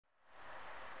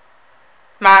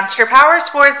Monster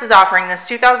Powersports is offering this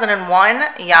 2001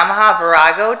 Yamaha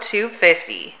Virago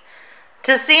 250.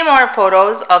 To see more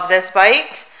photos of this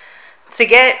bike, to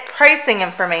get pricing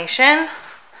information,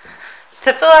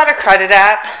 to fill out a credit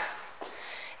app,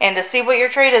 and to see what your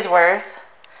trade is worth,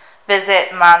 visit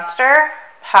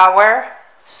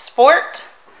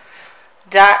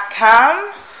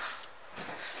monsterpowersport.com.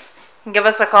 Give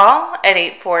us a call at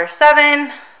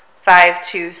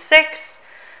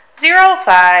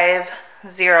 847-526-0500,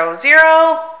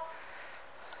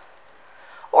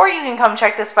 or you can come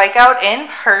check this bike out in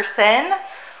person.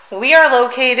 We are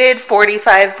located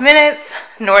 45 minutes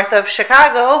north of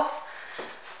Chicago,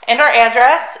 and our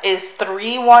address is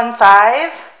 315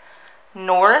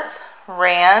 North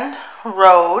Rand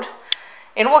Road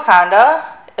in Wauconda,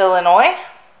 Illinois.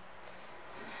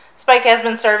 This bike has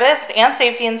been serviced and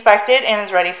safety inspected and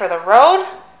is ready for the road.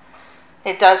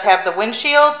 It does have the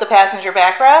windshield, the passenger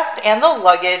backrest, and the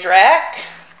luggage rack.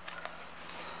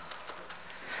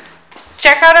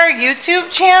 Check out our YouTube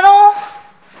channel.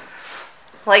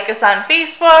 Like us on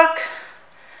Facebook.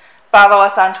 Follow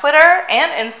us on Twitter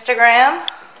and Instagram.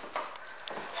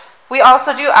 We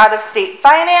also do out-of-state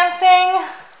financing.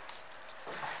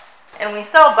 And we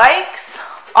sell bikes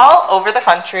all over the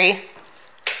country.